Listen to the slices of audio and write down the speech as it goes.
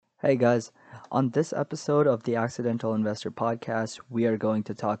Hey guys, on this episode of the Accidental Investor Podcast, we are going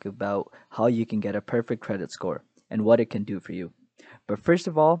to talk about how you can get a perfect credit score and what it can do for you. But first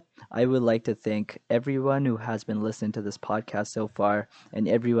of all, I would like to thank everyone who has been listening to this podcast so far and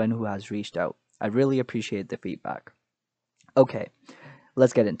everyone who has reached out. I really appreciate the feedback. Okay,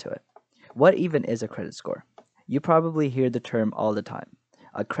 let's get into it. What even is a credit score? You probably hear the term all the time.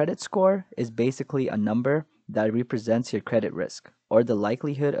 A credit score is basically a number that represents your credit risk or the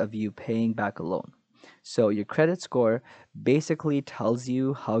likelihood of you paying back a loan. So, your credit score basically tells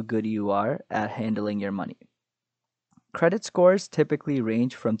you how good you are at handling your money. Credit scores typically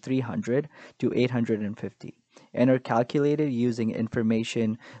range from 300 to 850 and are calculated using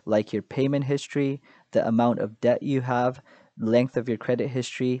information like your payment history, the amount of debt you have, length of your credit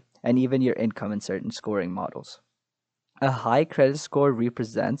history, and even your income in certain scoring models. A high credit score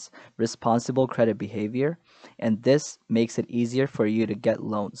represents responsible credit behavior, and this makes it easier for you to get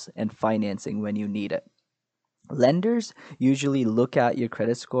loans and financing when you need it. Lenders usually look at your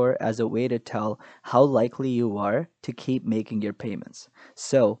credit score as a way to tell how likely you are to keep making your payments.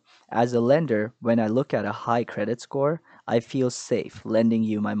 So, as a lender, when I look at a high credit score, I feel safe lending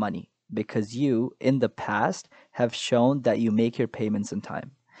you my money because you, in the past, have shown that you make your payments in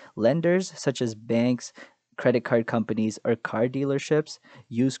time. Lenders such as banks, credit card companies, or car dealerships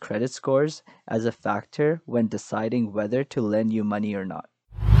use credit scores as a factor when deciding whether to lend you money or not.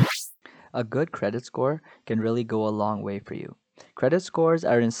 A good credit score can really go a long way for you. Credit scores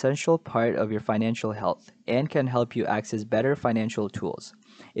are an essential part of your financial health and can help you access better financial tools.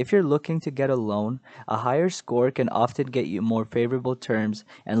 If you're looking to get a loan, a higher score can often get you more favorable terms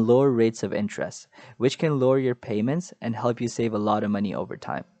and lower rates of interest, which can lower your payments and help you save a lot of money over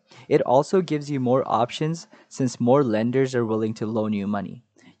time. It also gives you more options since more lenders are willing to loan you money.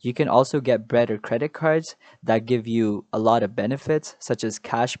 You can also get better credit cards that give you a lot of benefits such as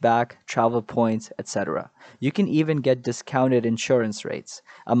cash back, travel points, etc. You can even get discounted insurance rates,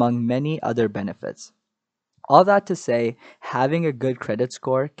 among many other benefits. All that to say, having a good credit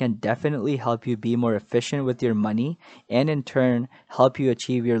score can definitely help you be more efficient with your money and in turn help you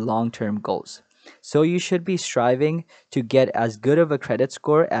achieve your long term goals. So you should be striving to get as good of a credit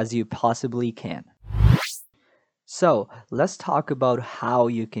score as you possibly can. So let's talk about how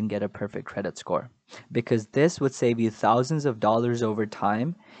you can get a perfect credit score because this would save you thousands of dollars over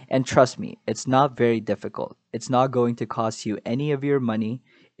time. And trust me, it's not very difficult. It's not going to cost you any of your money.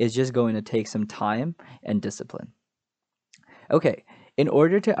 It's just going to take some time and discipline. Okay, in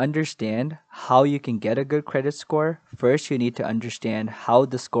order to understand how you can get a good credit score, first you need to understand how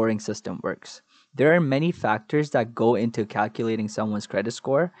the scoring system works. There are many factors that go into calculating someone's credit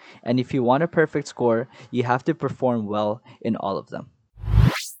score, and if you want a perfect score, you have to perform well in all of them.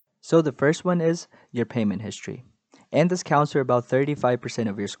 So the first one is your payment history, and this counts for about 35%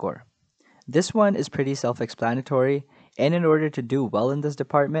 of your score. This one is pretty self explanatory, and in order to do well in this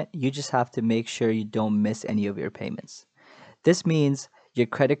department, you just have to make sure you don't miss any of your payments. This means your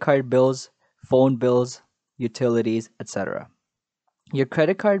credit card bills, phone bills, utilities, etc. Your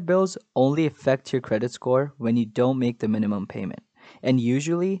credit card bills only affect your credit score when you don't make the minimum payment. And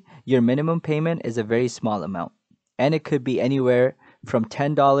usually, your minimum payment is a very small amount, and it could be anywhere from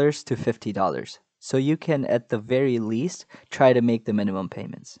 $10 to $50. So you can, at the very least, try to make the minimum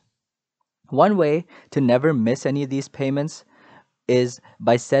payments. One way to never miss any of these payments is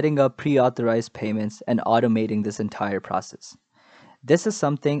by setting up pre authorized payments and automating this entire process. This is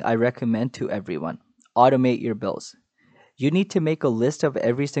something I recommend to everyone. Automate your bills. You need to make a list of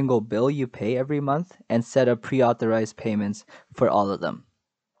every single bill you pay every month and set up pre authorized payments for all of them.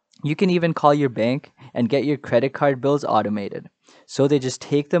 You can even call your bank and get your credit card bills automated. So they just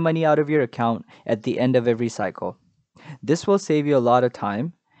take the money out of your account at the end of every cycle. This will save you a lot of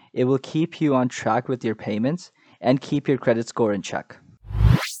time. It will keep you on track with your payments and keep your credit score in check.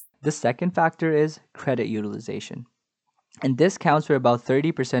 The second factor is credit utilization, and this counts for about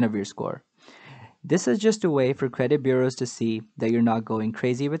 30% of your score. This is just a way for credit bureaus to see that you're not going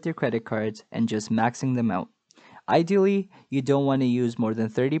crazy with your credit cards and just maxing them out. Ideally, you don't want to use more than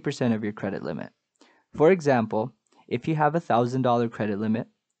 30% of your credit limit. For example, if you have a $1,000 credit limit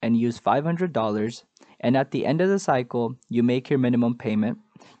and use $500, and at the end of the cycle you make your minimum payment,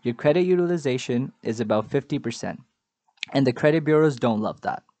 your credit utilization is about 50%. And the credit bureaus don't love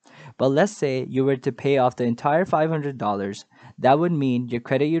that. But let's say you were to pay off the entire $500, that would mean your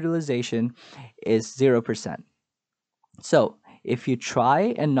credit utilization is 0%. So, if you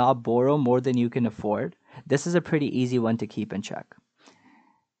try and not borrow more than you can afford, this is a pretty easy one to keep in check.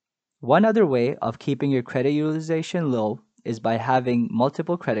 One other way of keeping your credit utilization low is by having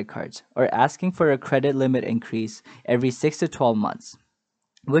multiple credit cards or asking for a credit limit increase every 6 to 12 months.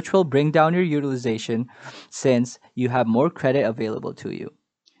 which will bring down your utilization since you have more credit available to you.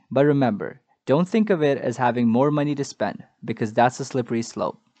 But remember, don't think of it as having more money to spend because that's a slippery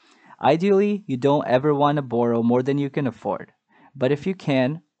slope. Ideally, you don't ever want to borrow more than you can afford. But if you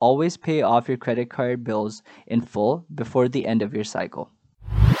can, always pay off your credit card bills in full before the end of your cycle.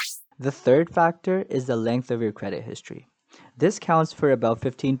 The third factor is the length of your credit history. This counts for about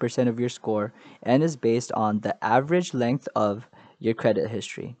 15% of your score and is based on the average length of your credit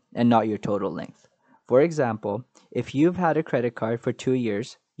history and not your total length. For example, if you've had a credit card for 2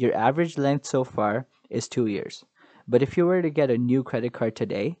 years, your average length so far is 2 years. But if you were to get a new credit card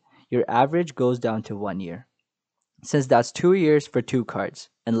today, your average goes down to 1 year. Since that's 2 years for two cards,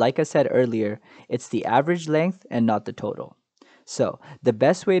 and like I said earlier, it's the average length and not the total. So, the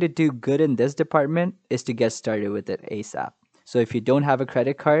best way to do good in this department is to get started with it ASAP. So, if you don't have a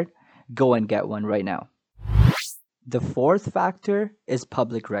credit card, go and get one right now. The fourth factor is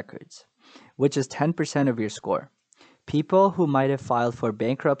public records, which is 10% of your score. People who might have filed for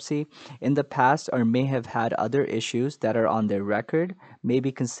bankruptcy in the past or may have had other issues that are on their record may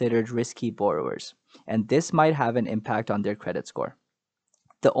be considered risky borrowers, and this might have an impact on their credit score.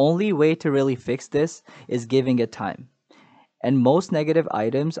 The only way to really fix this is giving it time. And most negative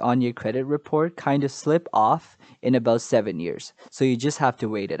items on your credit report kind of slip off in about 7 years, so you just have to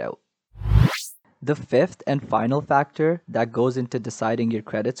wait it out. The fifth and final factor that goes into deciding your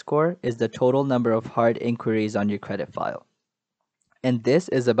credit score is the total number of hard inquiries on your credit file. And this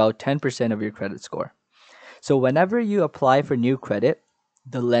is about 10% of your credit score. So, whenever you apply for new credit,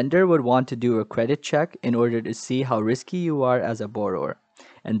 the lender would want to do a credit check in order to see how risky you are as a borrower.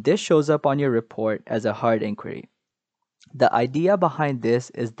 And this shows up on your report as a hard inquiry. The idea behind this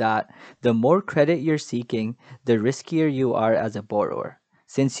is that the more credit you're seeking, the riskier you are as a borrower,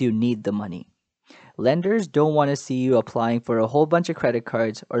 since you need the money. Lenders don't want to see you applying for a whole bunch of credit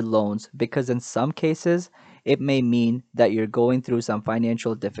cards or loans because, in some cases, it may mean that you're going through some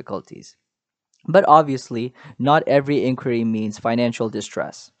financial difficulties. But obviously, not every inquiry means financial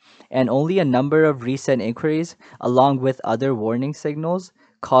distress, and only a number of recent inquiries, along with other warning signals,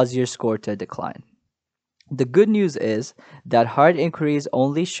 cause your score to decline. The good news is that hard inquiries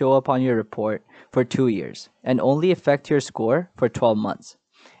only show up on your report for 2 years and only affect your score for 12 months.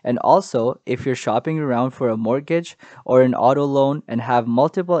 And also, if you're shopping around for a mortgage or an auto loan and have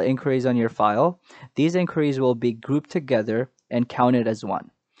multiple inquiries on your file, these inquiries will be grouped together and counted as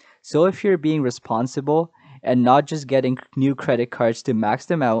one. So if you're being responsible and not just getting new credit cards to max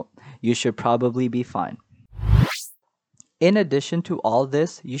them out, you should probably be fine. In addition to all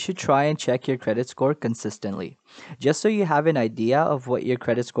this, you should try and check your credit score consistently, just so you have an idea of what your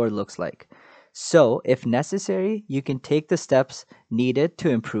credit score looks like. So, if necessary, you can take the steps needed to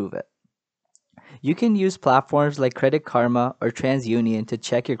improve it. You can use platforms like Credit Karma or TransUnion to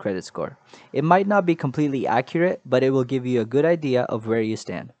check your credit score. It might not be completely accurate, but it will give you a good idea of where you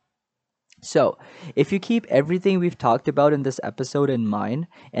stand. So, if you keep everything we've talked about in this episode in mind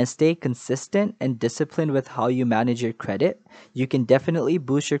and stay consistent and disciplined with how you manage your credit, you can definitely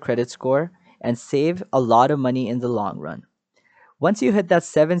boost your credit score and save a lot of money in the long run. Once you hit that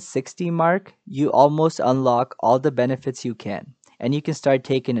 760 mark, you almost unlock all the benefits you can, and you can start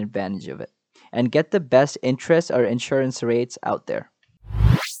taking advantage of it and get the best interest or insurance rates out there.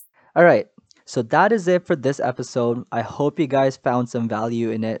 All right, so that is it for this episode. I hope you guys found some value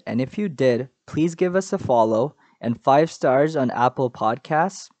in it. And if you did, please give us a follow and 5 stars on Apple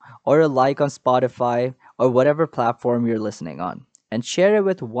Podcasts or a like on Spotify or whatever platform you're listening on. And share it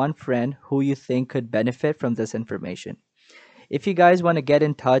with one friend who you think could benefit from this information. If you guys want to get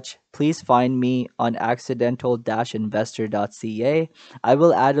in touch, please find me on accidental-investor.ca. I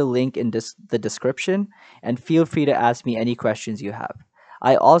will add a link in the description and feel free to ask me any questions you have.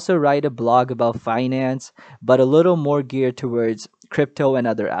 I also write a blog about finance, but a little more geared towards crypto and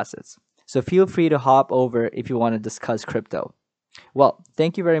other assets. So feel free to hop over if you want to discuss crypto. Well,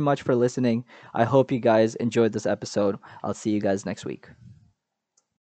 thank you very much for listening. I hope you guys enjoyed this episode. I'll see you guys next week.